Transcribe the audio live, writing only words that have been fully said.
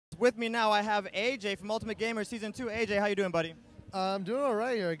With me now, I have AJ from Ultimate Gamer Season 2. AJ, how you doing, buddy? I'm doing all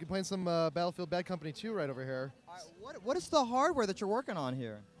right here. I'm playing some Battlefield Bad Company 2 right over here. What is the hardware that you're working on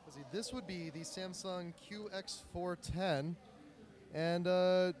here? Let's see, this would be the Samsung QX410. And,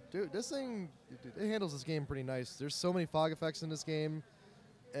 dude, this thing, it handles this game pretty nice. There's so many fog effects in this game.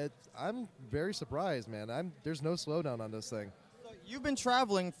 I'm very surprised, man. There's no slowdown on this thing. So you've been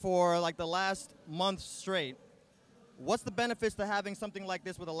traveling for like the last month straight. What's the benefits to having something like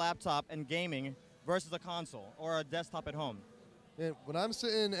this with a laptop and gaming versus a console or a desktop at home? And when I'm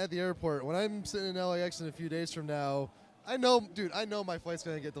sitting at the airport, when I'm sitting in LAX in a few days from now, I know my flight's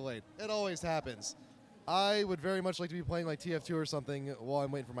going to get delayed. It always happens. I would very much like to be playing like TF2 or something while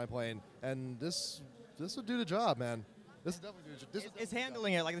I'm waiting for my plane. And this would do the job, man. This is definitely do the job. It's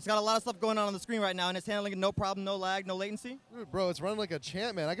handling it. Like, it's got a lot of stuff going on the screen right now, and it's handling it no problem, no lag, no latency? Dude, bro, it's running like a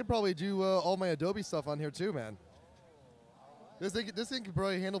champ, man. I could probably do all my Adobe stuff on here too, man. This thing can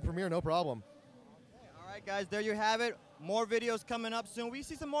probably handle Premiere no problem. All right, guys, there you have it. More videos coming up soon. We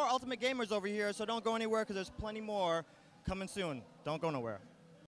see some more Ultimate Gamers over here, so don't go anywhere because there's plenty more coming soon. Don't go nowhere.